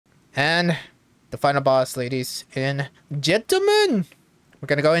And the final boss, ladies and gentlemen. We're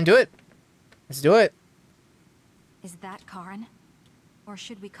gonna go and do it. Let's do it. Is that Karin? Or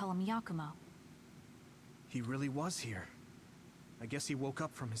should we call him Yakumo? He really was here. I guess he woke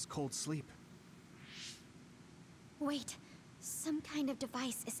up from his cold sleep. Wait, some kind of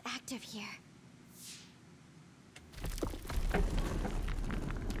device is active here.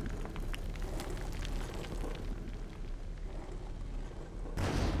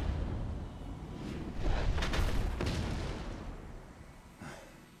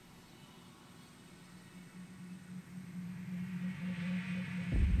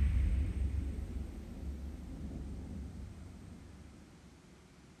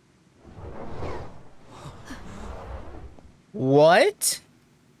 What?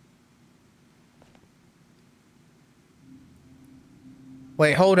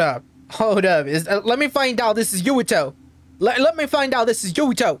 Wait, hold up. Hold up. Let me find out this is Yuito. Let me find out this is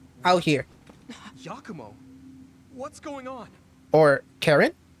Yuito out here. Yakumo, what's going on? Or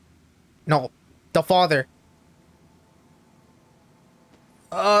Karen? No, the father.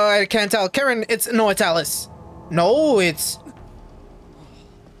 I can't tell. Karen, it's Alice. No, it's...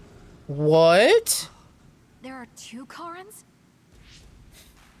 What? There are two Karins?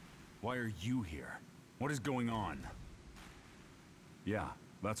 Why are you here? What is going on? Yeah,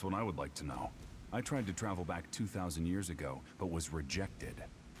 that's what I would like to know. I tried to travel back 2,000 years ago, but was rejected.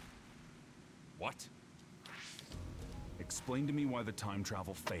 What? Explain to me why the time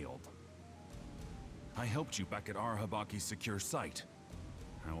travel failed. I helped you back at Arahabaki's secure site.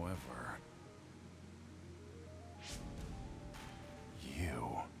 However... You...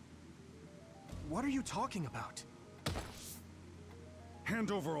 What are you talking about? Hand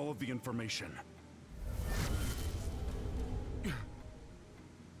over all of the information.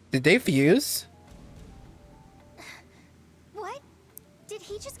 Did they fuse? What? Did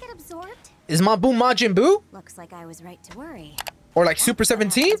he just get absorbed? Is Mabu Majin Buu? Looks like I was right to worry. Or like Super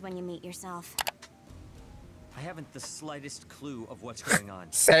 17? When you meet yourself. I haven't the slightest clue of what's going on.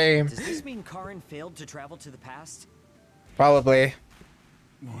 Same. Does this mean Karin failed to travel to the past? Probably.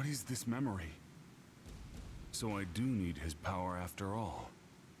 What is this memory? So I do need his power after all.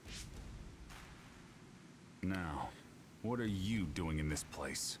 Now, what are you doing in this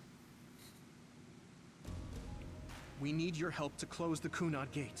place? We need your help to close the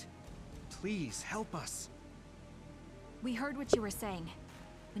Kunad Gate. Please, help us. We heard what you were saying.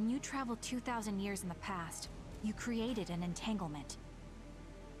 When you traveled 2,000 years in the past, you created an entanglement.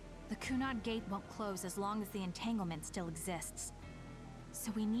 The Kunad Gate won't close as long as the entanglement still exists. So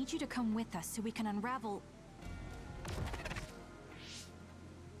we need you to come with us so we can unravel...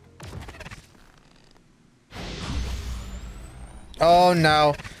 Oh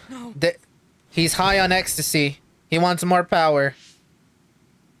no. No. He's high on ecstasy. He wants more power.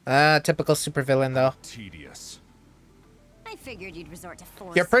 Typical supervillain though. Tedious. I figured you'd resort to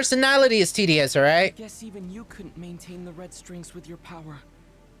force. Your personality is tedious, alright? Guess even you couldn't maintain the red strings with your power.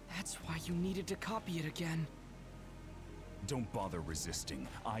 That's why you needed to copy it again. Don't bother resisting.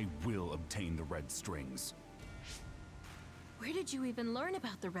 I will obtain the red strings. Where did you even learn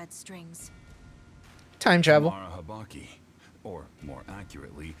about the red strings? Time travel. Arahabaki. Or, more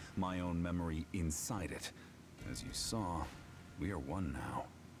accurately, my own memory inside it. As you saw, we are one now.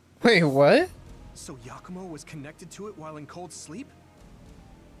 Wait, what? So Yakumo was connected to it while in cold sleep?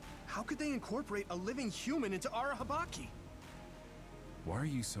 How could they incorporate a living human into Arahabaki? Why are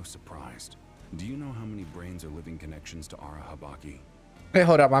you so surprised? Do you know how many brains are living connections to Arahabaki? Wait,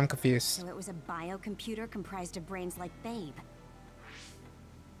 hold up, I'm confused. So it was a biocomputer comprised of brains like Babe.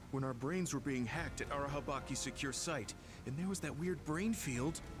 When our brains were being hacked at Arahabaki's secure site, and there was that weird brain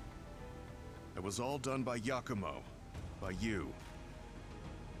field. It was all done by Yakumo. By you.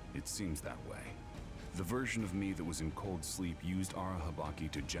 It seems that way. The version of me that was in cold sleep used Arahabaki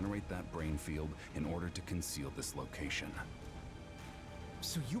to generate that brain field in order to conceal this location.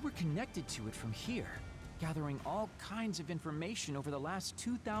 So you were connected to it from here, gathering all kinds of information over the last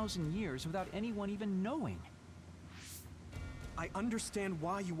 2,000 years without anyone even knowing. I understand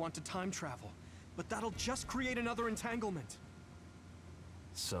why you want to time travel, but that'll just create another entanglement.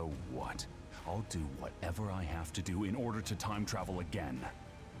 So what? I'll do whatever I have to do in order to time travel again.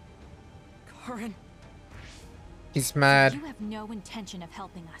 Karin! He's mad. You have no intention of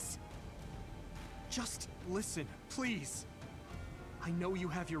helping us. Just listen, please. I know you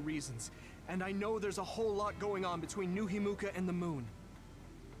have your reasons, and I know there's a whole lot going on between New Himuka and the moon.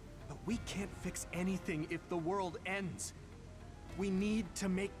 But we can't fix anything if the world ends. We need to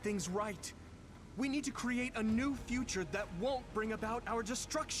make things right. We need to create a new future that won't bring about our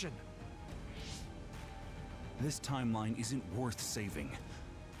destruction. This timeline isn't worth saving.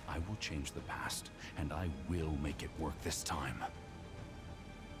 I will change the past, and I will make it work this time.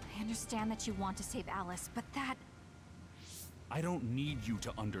 I understand that you want to save Alice, but that... I don't need you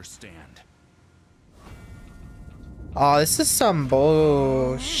to understand. Oh, this is some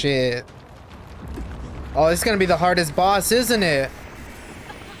bullshit. Oh, this is gonna be the hardest boss, isn't it?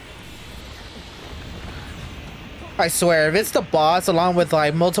 I swear, if it's the boss along with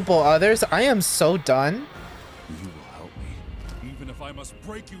like multiple others, I am so done. You will help me, even if I must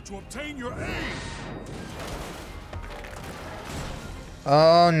break you to obtain your aid.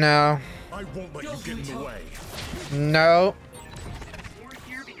 Oh no. I won't let you get in the way. No. We're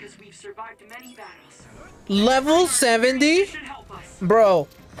here because we've survived many battles. Level 70? Should help us. Bro.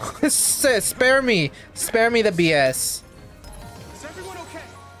 Spare me. Spare me the BS. Is everyone okay?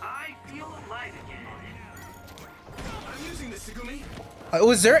 I feel alive again. I'm using this, Segumi.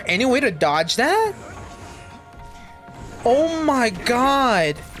 Was there any way to dodge that? Oh my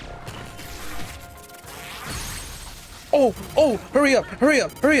god. Oh, oh, hurry up, hurry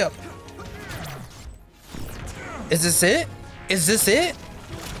up, hurry up. Is this it? Is this it?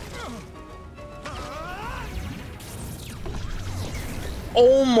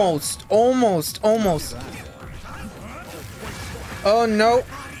 Almost, almost, almost. Oh no.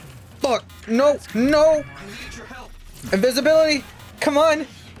 Fuck, no, no. Invisibility, come on,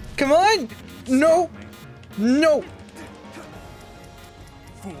 come on. No, no.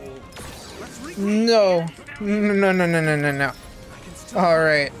 No, no, no, no, no, no, no. All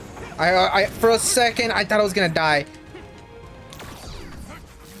right. I for a second I thought I was gonna die.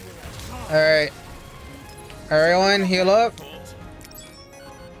 All right. Everyone, heal up.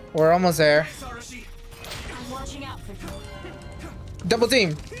 We're almost there. Double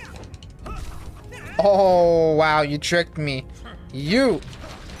team. Oh wow, you tricked me. You.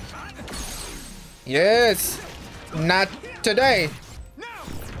 Yes. Not today.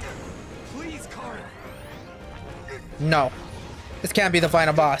 No. This can't be the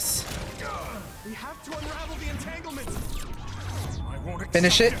final boss. We have to unravel the entanglement.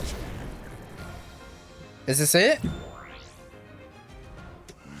 Finish it. Is this it?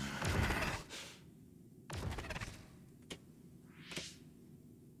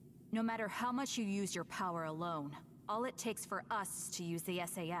 No matter how much you use your power alone, all it takes for us to use the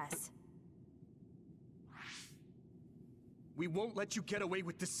SAS. We won't let you get away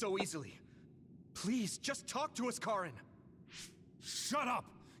with this so easily. Please, just talk to us, Karin. Shut up!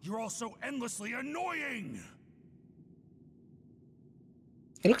 You're all so endlessly annoying!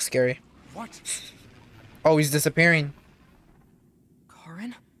 It looks scary. What? Oh, he's disappearing.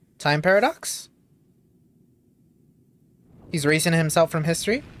 Karin? Time paradox? He's erasing himself from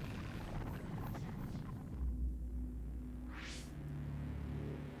history?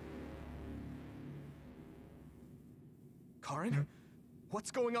 Karin?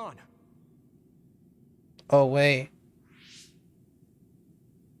 What's going on? Oh, wait.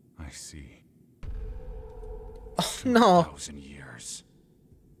 I see. Oh, no. 1,000 years.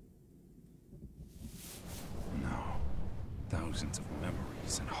 No. Thousands of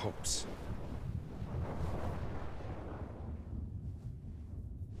memories and hopes.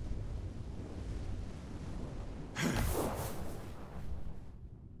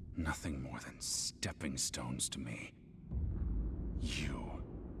 Nothing more than stepping stones to me. You,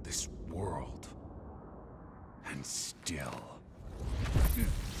 this world, and still.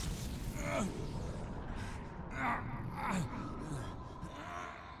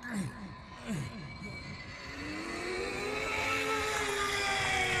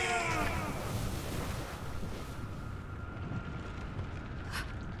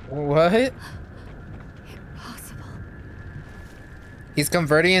 What? Impossible. He's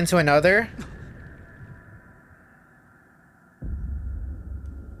converting into another?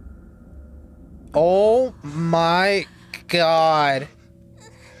 Oh my god.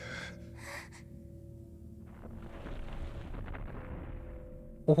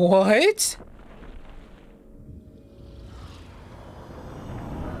 What?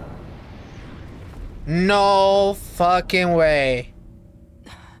 No fucking way.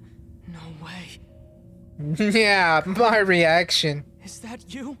 No way. Yeah, my reaction. Is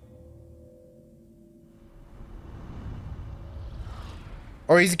that you?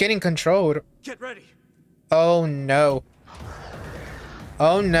 Or he's getting controlled. Get ready. Oh no.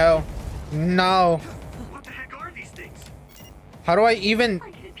 Oh no. No. What the heck are these things? How do I even...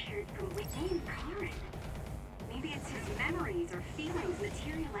 Like it appeared from within Karin. Maybe it's his memories or feelings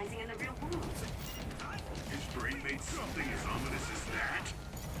materializing in the real world. His brain made something as ominous as that.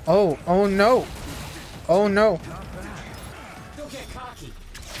 Oh, oh no. Oh no. Don't get cocky.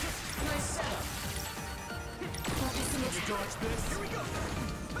 Nice setup. Dodge this. Here we go.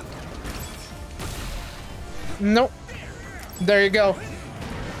 Nope. There you go.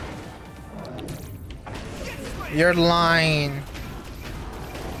 You're lying.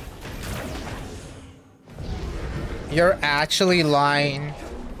 You're actually lying.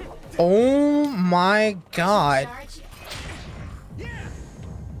 Oh my god.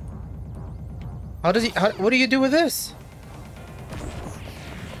 How does he... what do you do with this?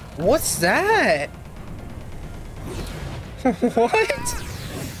 What's that? What?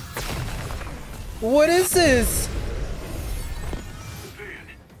 What is this? Man,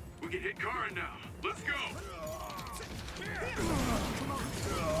 we can hit Karen now. Let's go.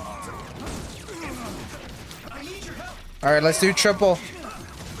 All right, let's do triple.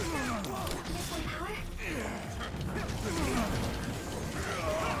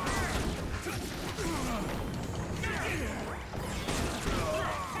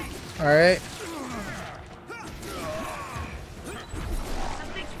 All right.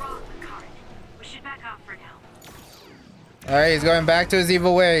 Something's wrong with Karen. We should back off for now. All right, he's going back to his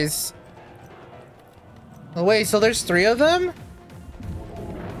evil ways. Oh, wait, so there's 3 of them?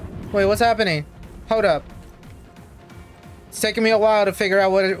 Wait, what's happening? Hold up. It's taking me a while to figure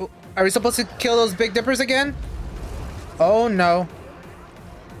out what are we supposed to kill those Big Dippers again? Oh no.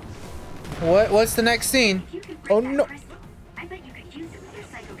 What's the next scene? Oh no. I bet you could use it with your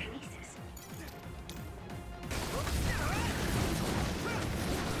psychokinesis.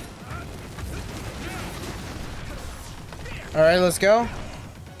 All right, let's go.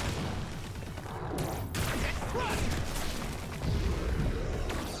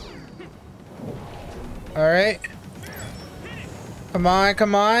 All right. Come on,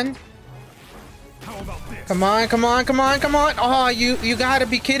 come on. Come on, come on, come on, come on. Oh, you gotta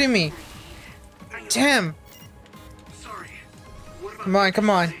be kidding me. Damn. Come on, come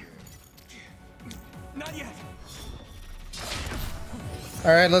on. Not yet.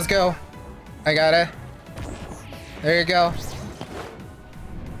 All right, let's go. I got it. There you go.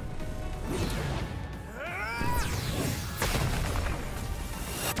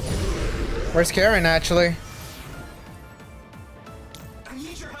 Where's Karen, actually? I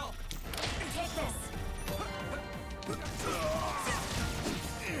need your help. Take this.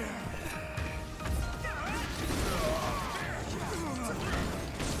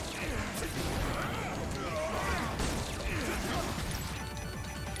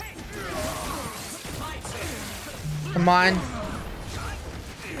 Come on.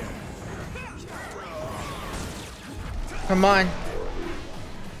 Come on.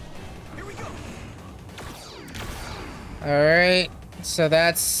 Alright, so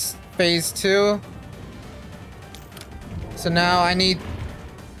that's phase 2. So now I need...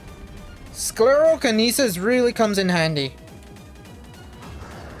 Sclerokinesis really comes in handy.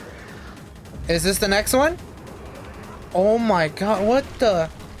 Is this the next one? Oh my god, what the...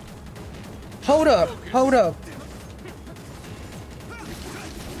 Hold up, hold up.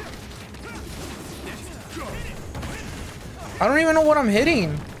 I don't even know what I'm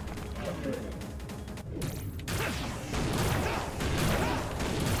hitting.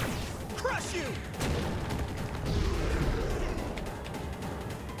 Crush you.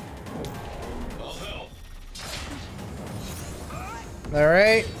 All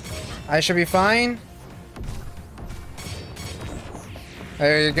right, I should be fine.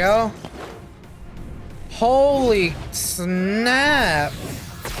 There you go. Holy snap.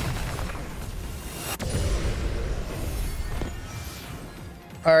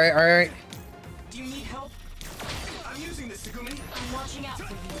 All right, all right. Do you need help? I'm using this, Segumi. I'm watching out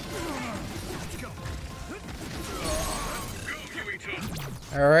for you.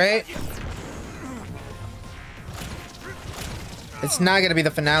 All right. It's not gonna be the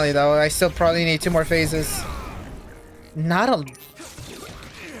finale though. I still probably need 2 more phases. Not a...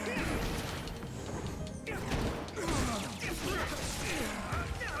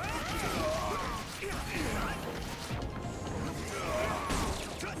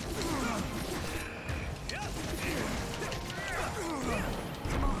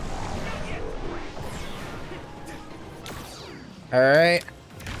 Alright.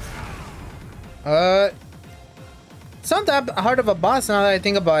 It's not that hard of a boss now that I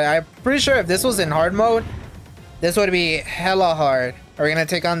think about it. I'm pretty sure if this was in hard mode, this would be hella hard. Are we gonna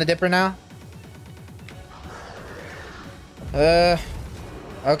take on the Dipper now? Okay.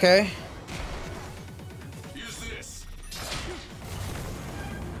 Use this.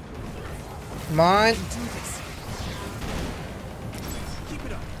 Come on. Keep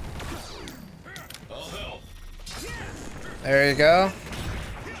it up. I'll help. There you go.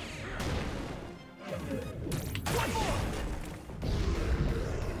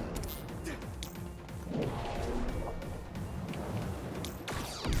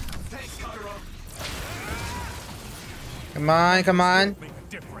 Thanks, Kagero. Come on, come on. Make a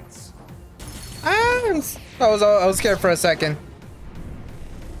difference. Ah, I was scared for a second.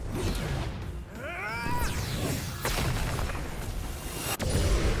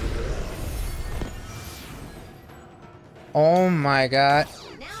 Oh my god.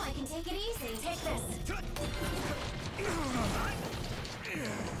 Now I can take it easy. Take this.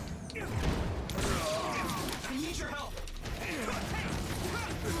 I need your help.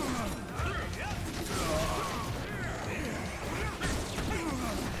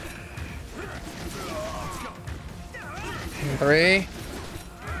 3.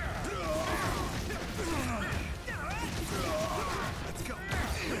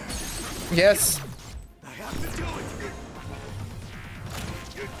 Yes.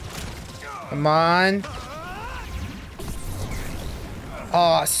 Come on.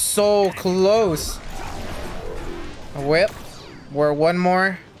 Oh, so close. A whip. We're one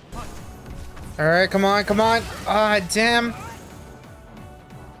more. All right, come on, come on. Ah, damn.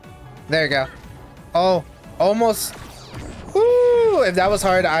 There you go. Oh, almost. Woo! If that was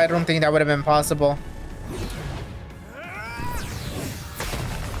hard, I don't think that would have been possible.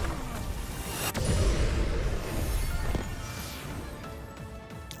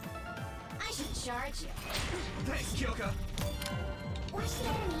 I should charge you. Thanks, Kyoka. Watch the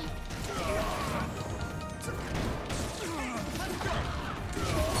enemy.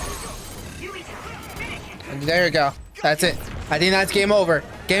 There you go. That's it. I think that's game over.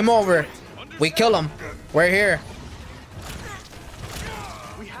 Game over. We kill him. We're here.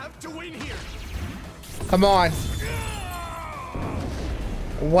 We have to win here. Come on.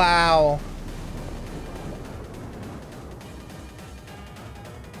 Wow.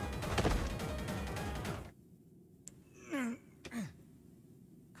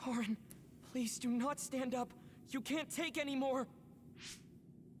 Karin, please do not stand up. You can't take any more.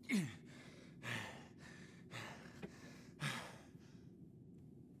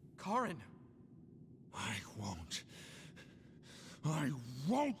 Karin. I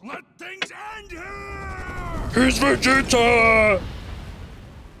won't let things end here! Here's Vegeta!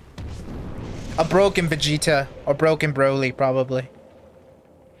 A broken Vegeta. Or broken Broly, probably.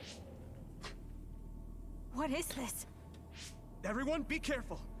 What is this? Everyone, be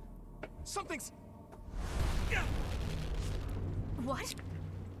careful. Something's... What?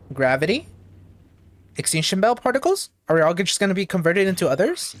 Gravity? Extinction belt particles? Are we all just gonna be converted into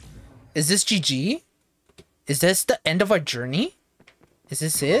others? Is this GG? Is this the end of our journey? Is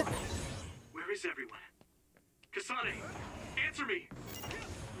this it? Where is everyone? Kasane, answer me!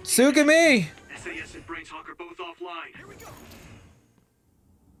 Sugami! SAS and Brains Hawk are both offline. Here we go.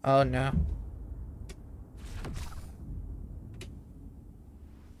 Oh no.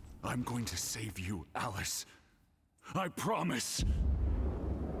 I'm going to save you, Alice. I promise.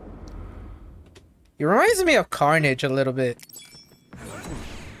 He reminds me of Carnage a little bit.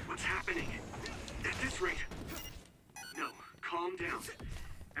 What's happening? At this rate... No, calm down.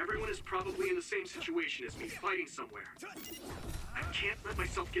 Everyone is probably in the same situation as me, fighting somewhere. I can't let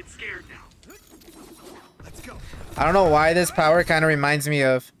myself get scared now. Let's go. I don't know why this power kind of reminds me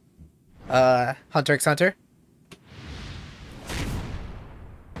of Hunter x Hunter.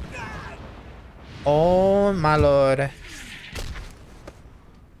 Oh my lord.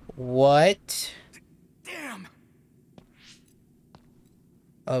 What? Damn.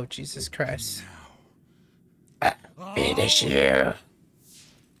 Oh Jesus Christ. Finish you.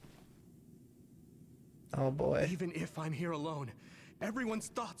 Oh boy. Even if I'm here alone, everyone's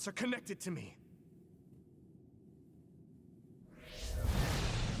thoughts are connected to me.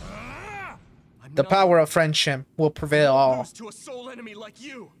 The power of friendship will prevail all. To a soul enemy like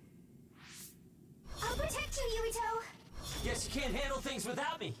you. I'll protect you, Yuito. Guess you can't handle things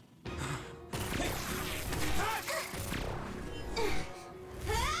without me.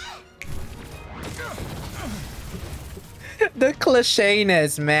 The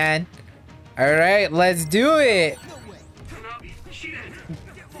clichéness, man. All right, let's do it.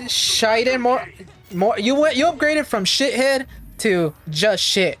 Shiden more. You upgraded from shithead to just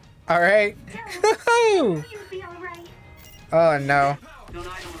shit. All right. Oh no. Don't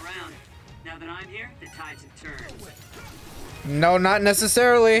idle around. Now that I'm here, the tides have turned. No, not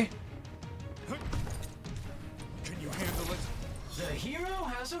necessarily. Can you handle it? The hero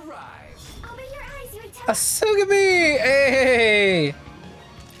has arrived. I'll be your eyes, Yuito. Asugami! Hey!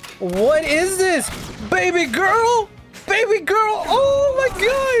 What is this? Baby girl? Baby girl! Oh my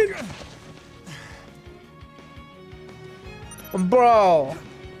god! Bro.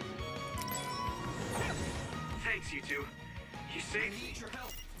 Thanks, you two. You saved me. Your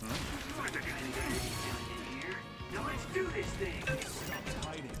help. Now let's do this thing.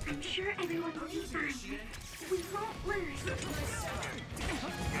 I'm sure everyone will be fine. We won't lose.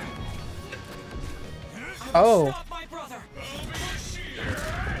 Oh. Stop my brother!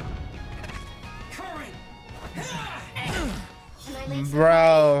 Current!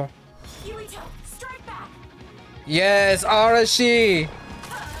 Bro. Yuito, strike back! Yes, Arashi.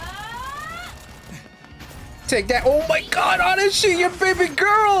 Take that. Oh my god, Arashi, your baby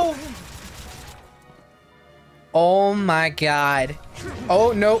girl. Oh my god.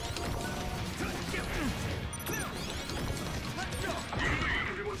 Oh, no.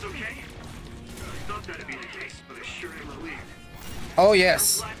 Everyone's okay? Thought that'd be the case, but I sure am relieved. Oh,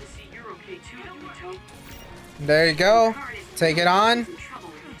 yes. I'm glad to see you're okay too, Yuito. There you go. Take it on. In trouble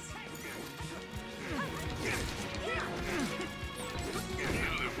with this.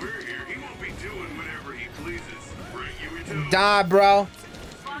 Now that we're here, he won't be doing whatever he pleases. Right, Yuito? Die, bro.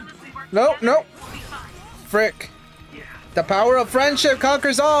 As long as we work Nope, together, nope. we'll be fine. Frick. Yeah, The power of friendship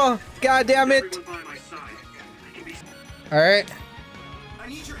conquers all. God damn it. everyone by my side. I can be... All right. I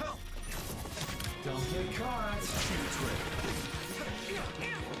need your help. Don't get caught.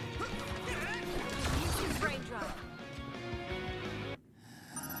 Brain drop.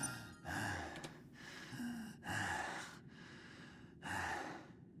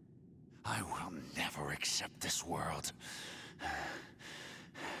 I will never accept this world.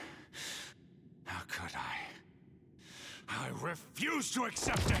 How could I? I refuse to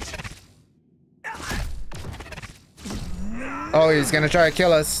accept it! Oh, he's gonna try to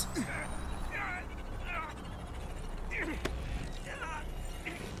kill us.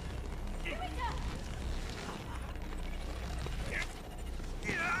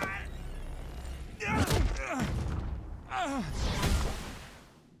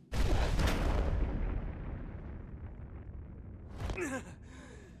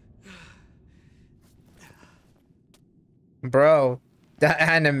 Bro, the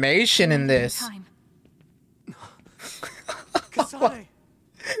animation in this. Time. Kasane,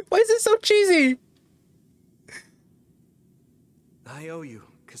 Why is it so cheesy? I owe you,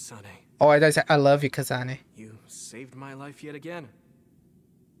 Kasane. Oh, I love you, Kazane. You saved my life yet again.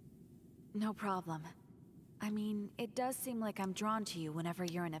 No problem. I mean, it does seem like I'm drawn to you whenever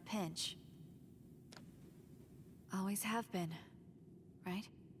you're in a pinch. Always have been, right?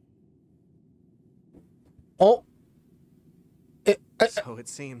 Oh. So it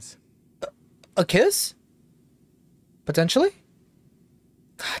seems. A kiss? Potentially?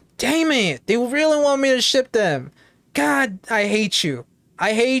 God damn it. They really want me to ship them. God, I hate you.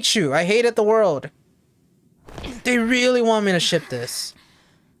 I hate you. I hated the world. They really want me to ship this.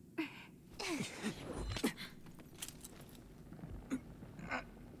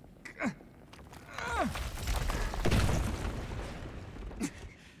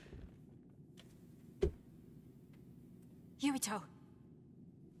 Yuito.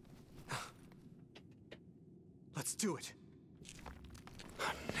 Let's do it.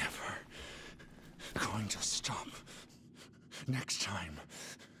 I'm never going to stop.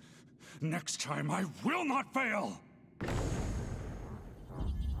 Next time I will not fail!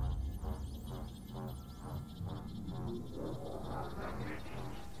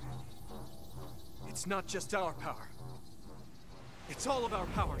 It's not just our power. It's all of our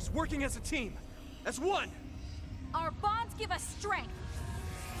powers, working as a team, as one. Our bonds give us strength.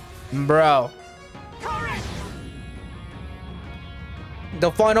 Bro.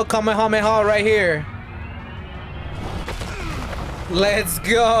 The final Kamehameha right here. Let's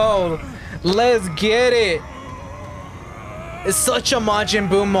go. Let's get it. It's such a Majin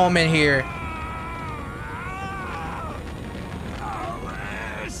Buu moment here.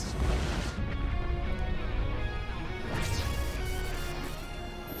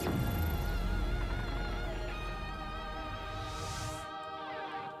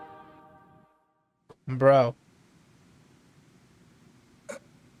 Bro.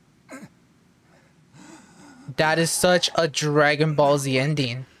 That is such a Dragon Ball Z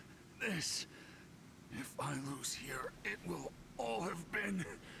ending. This, if I lose here, it will all have been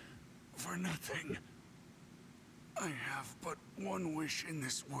for nothing. I have but one wish in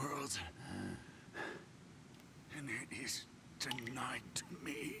this world, and it is denied to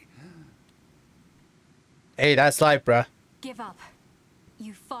me. Hey, that's life, bruh. Give up.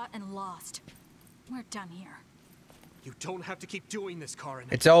 You fought and lost. We're done here. You don't have to keep doing this, Karin.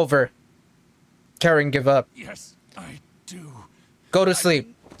 It's over. Karen, give up. Yes, I do. Go to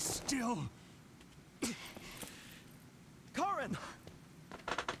sleep. Still. Karin!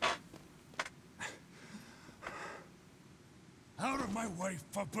 Out of my way,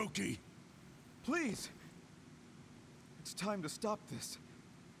 Fubuki! Please! It's time to stop this.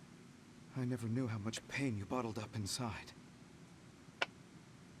 I never knew how much pain you bottled up inside.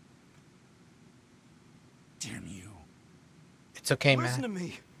 Damn you. It's okay, Listen man. to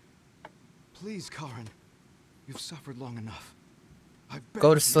me. Please, Karen. You've suffered long enough. I've Go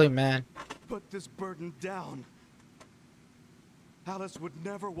to begged sleep, you. man. Put this burden down. Alice would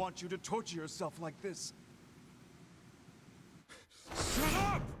never want you to torture yourself like this. Shut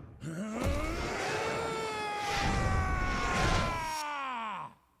up!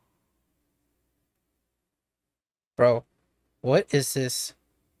 Bro, what is this?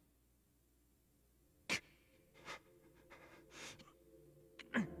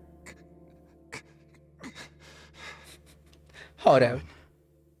 Hold up.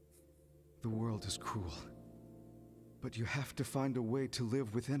 The world is cruel, but you have to find a way to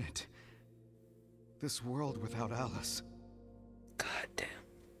live within it. This world without Alice. God damn.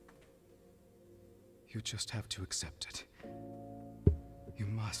 You just have to accept it. You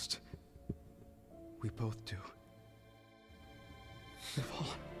must. We both do. Live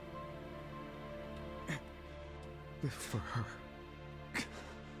on. Live for her.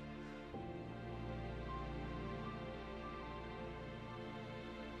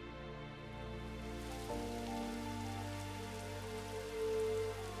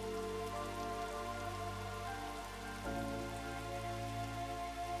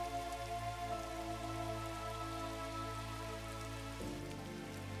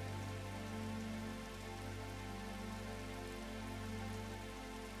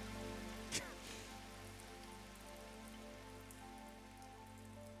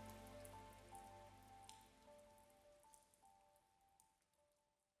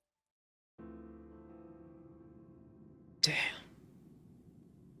 Damn.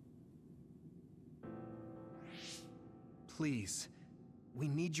 Please, we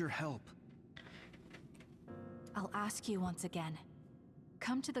need your help. I'll ask you once again.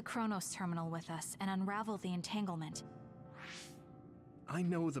 Come to the Chronos terminal with us and unravel the entanglement. I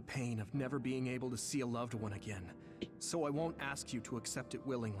know the pain of never being able to see a loved one again, so I won't ask you to accept it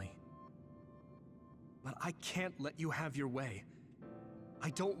willingly. But I can't let you have your way. I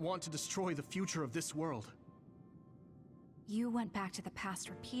don't want to destroy the future of this world. You went back to the past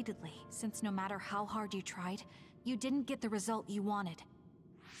repeatedly, since no matter how hard you tried, you didn't get the result you wanted.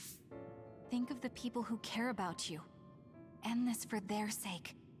 Think of the people who care about you. End this for their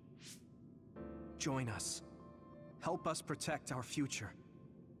sake. Join us. Help us protect our future.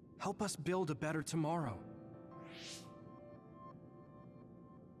 Help us build a better tomorrow.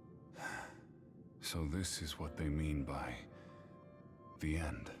 So this is what they mean by the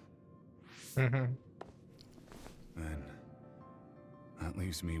end. Mm-hmm. Then that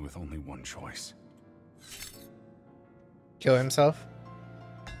leaves me with only one choice. Kill himself?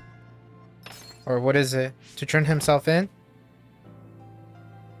 Or what is it? To turn himself in?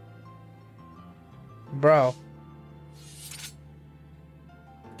 Bro.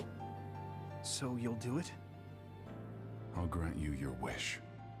 So you'll do it? I'll grant you your wish.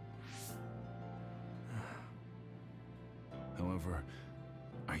 However,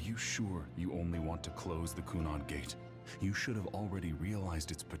 are you sure you only want to close the Kunad Gate? You should have already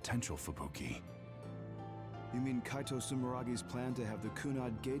realized its potential, Fubuki. You mean Kaito Sumeragi's plan to have the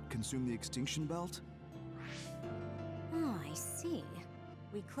Kunad Gate consume the extinction belt? Oh, I see.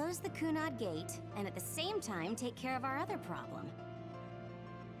 We close the Kunad Gate, and at the same time take care of our other problem.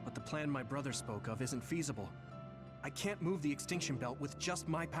 But the plan my brother spoke of isn't feasible. I can't move the extinction belt with just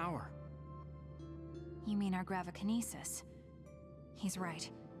my power. You mean our gravikinesis? He's right.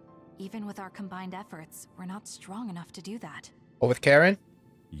 Even with our combined efforts, we're not strong enough to do that. What with Karen?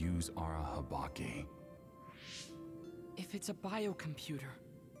 Use Arahabaki. If it's a biocomputer,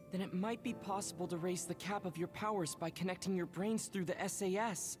 then it might be possible to raise the cap of your powers by connecting your brains through the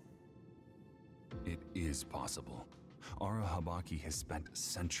SAS. It is possible. Arahabaki has spent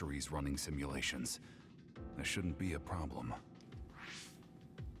centuries running simulations. There shouldn't be a problem.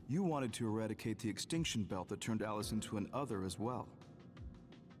 You wanted to eradicate the extinction belt that turned Alice into an other as well.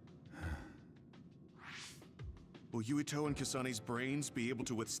 Will Yuito and Kasani's brains be able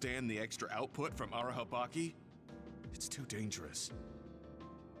to withstand the extra output from Arahabaki? It's too dangerous.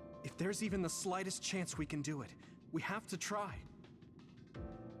 If there's even the slightest chance we can do it, we have to try.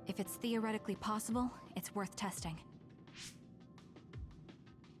 If it's theoretically possible, it's worth testing.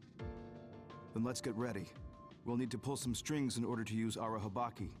 Then let's get ready. We'll need to pull some strings in order to use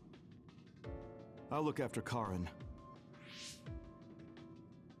Arahabaki. I'll look after Karen.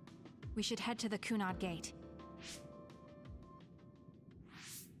 We should head to the Kunad Gate.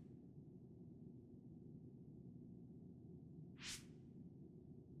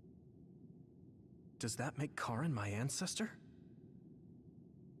 Does that make Karen my ancestor?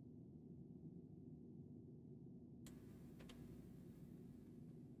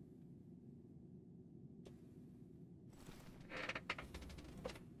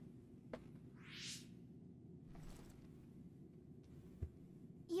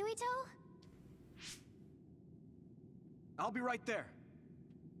 Yuito? I'll be right there.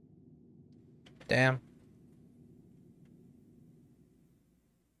 Damn.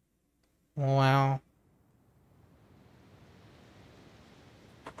 Wow.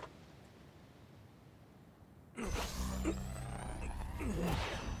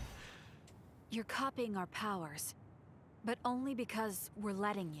 You're copying our powers, but only because we're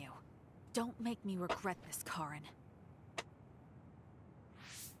letting you. Don't make me regret this, Karin.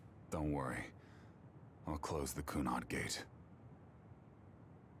 Don't worry. I'll close the Kunad Gate.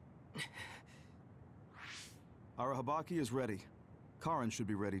 Arahabaki is ready. Karin should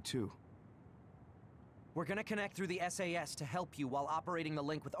be ready too. We're gonna connect through the SAS to help you while operating the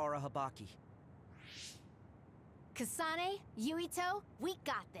link with Arahabaki. Kasane, Yuito, we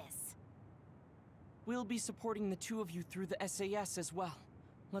got this. We'll be supporting the two of you through the SAS as well.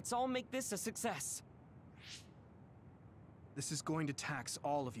 Let's all make this a success. This is going to tax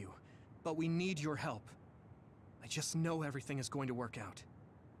all of you, but we need your help. I just know everything is going to work out.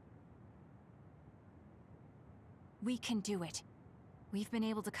 We can do it. We've been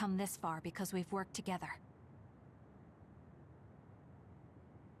able to come this far because we've worked together.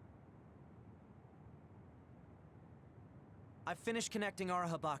 I've finished connecting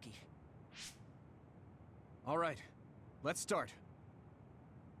Arahabaki. All right, let's start.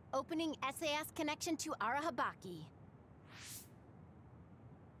 Opening SAS connection to Arahabaki.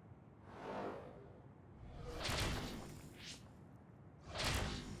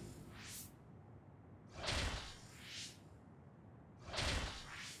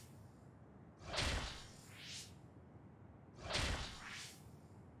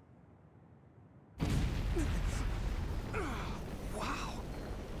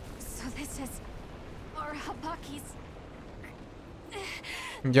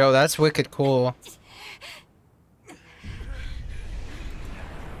 Yo, that's wicked cool.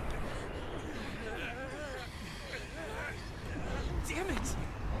 Damn it!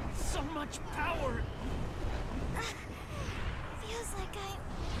 So much power! Feels like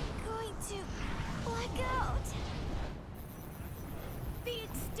I'm going to black out. The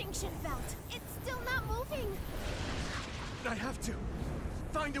extinction belt. It's still not moving. I have to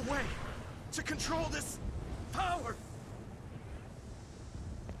find a way to control this power.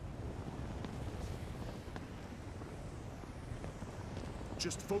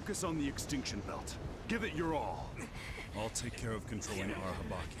 Just focus on the extinction belt. Give it your all. I'll take care of controlling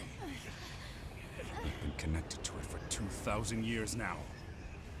Arahabaki. I've been connected to it for 2,000 years now.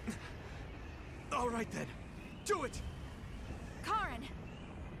 All right then, do it! Karin,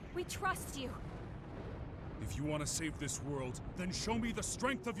 we trust you. If you want to save this world, then show me the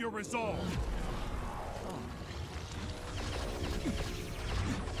strength of your resolve.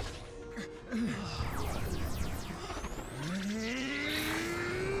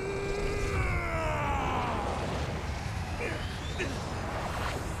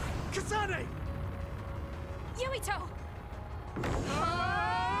 Kasane! Yuito!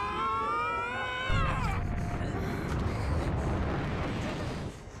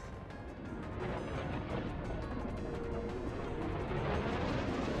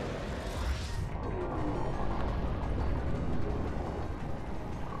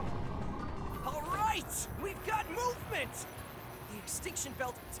 All right! We've got movement! The extinction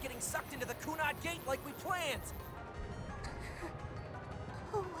belt is getting sucked into the Kunad Gate like we planned.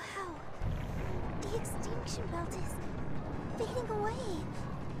 Oh, wow. The extinction belt is fading away.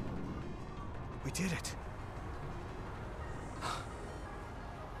 We did it.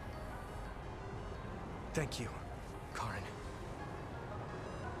 Thank you, Karin.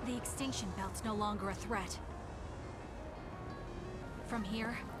 The extinction belt's no longer a threat. From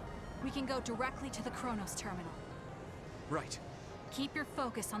here, we can go directly to the Chronos terminal. Right. Keep your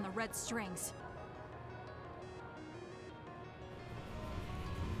focus on the red strings.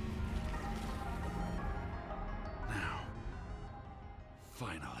 Now,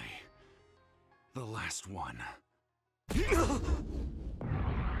 finally, the last one.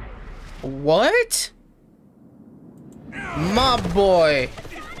 What? My boy.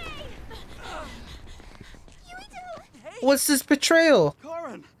 What's this betrayal?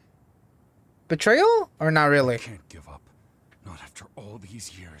 Karin! Betrayal? Or not really? I can't give up. Not after all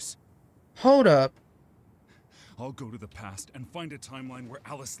these years. Hold up. I'll go to the past and find a timeline where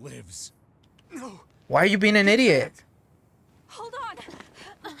Alice lives. No! Why are you being an idiot? Hold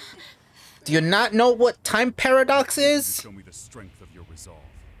on! Do you not know what time paradox is? Show me the strength of your resolve.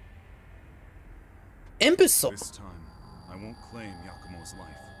 Imbecile. This time, I won't claim Yakumo's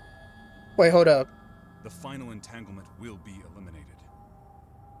life. Wait, hold up. The final entanglement will be eliminated.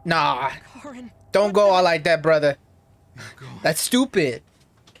 Nah. Karin, Don't go all like that, brother. That's stupid.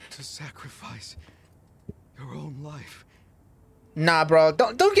 To sacrifice your own life. Nah, bro.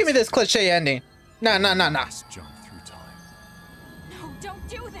 Don't give me this cliche ending. Nah. Jump through time. No, don't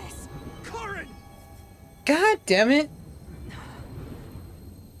do this! Karen! God damn it.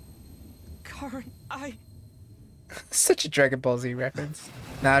 Karen, Such a Dragon Ball Z reference.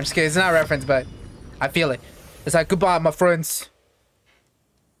 Nah, I'm just kidding. It's not a reference, but I feel it. It's like, goodbye, my friends.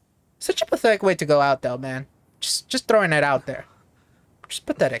 Such a pathetic way to go out, though, man. Just throwing it out there. Just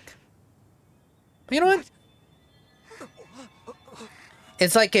pathetic. But you know what?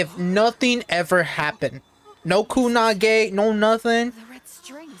 It's like if nothing ever happened. No Kunai Gate, no nothing. The red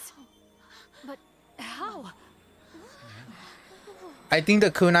strings. But how? I think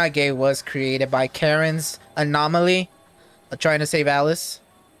the Kunai Gate was created by Karen's anomaly trying to save Alice.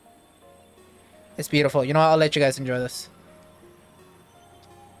 It's beautiful. You know what? I'll let you guys enjoy this.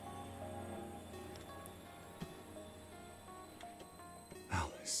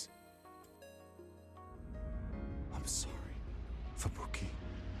 Alice. I'm sorry. Fubuki.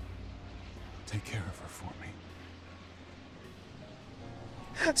 Take care of her for me.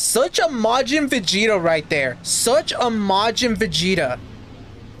 Such a Majin Vegeta right there. Such a Majin Vegeta.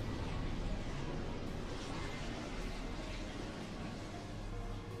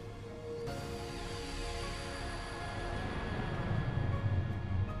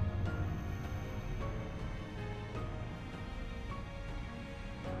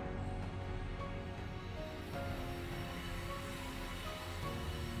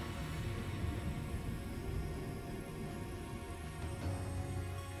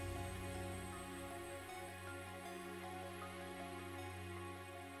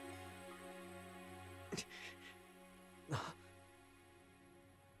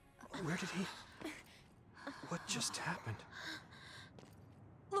 Where did he... What just happened?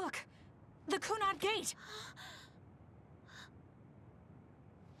 Look! The Kunai Gate!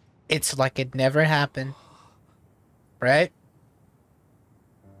 It's like it never happened. Right?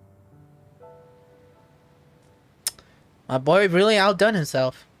 My boy really outdone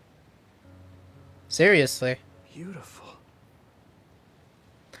himself. Seriously. Beautiful.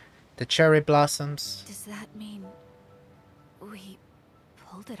 The cherry blossoms. Does that mean we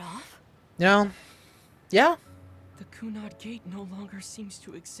pulled it off? No. Yeah. The Kunai Gate no longer seems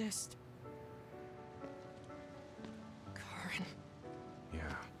to exist. Karen.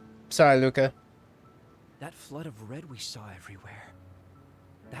 Yeah. Sorry, Luca. That flood of red we saw everywhere.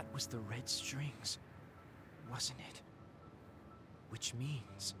 That was the red strings, wasn't it? Which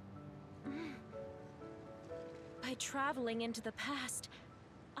means... By traveling into the past,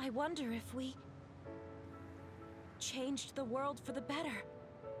 I wonder if we... changed the world for the better.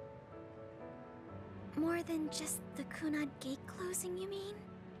 More than just the Kunai Gate closing, you mean?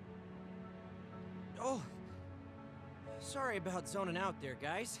 Oh. Sorry about zoning out there,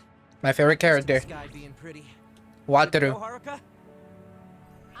 guys. My favorite character. This guy being pretty. Wataru. Good to go, Haruka?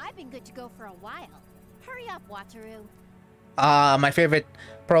 I've been good to go for a while. Hurry up, Wataru. My favorite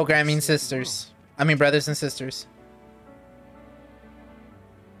programming sisters. I mean, brothers and sisters.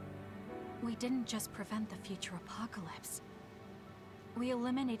 We didn't just prevent the future apocalypse. We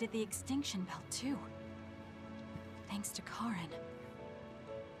eliminated the extinction belt, too. Thanks to Karen.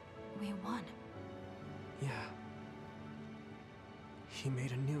 We won. Yeah. He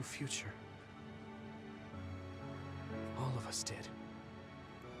made a new future. All of us did.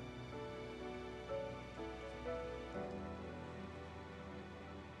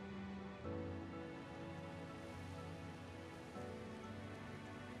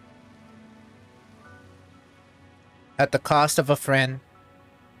 At the cost of a friend.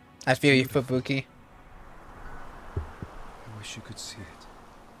 I feel you, Fubuki. I wish you could see it.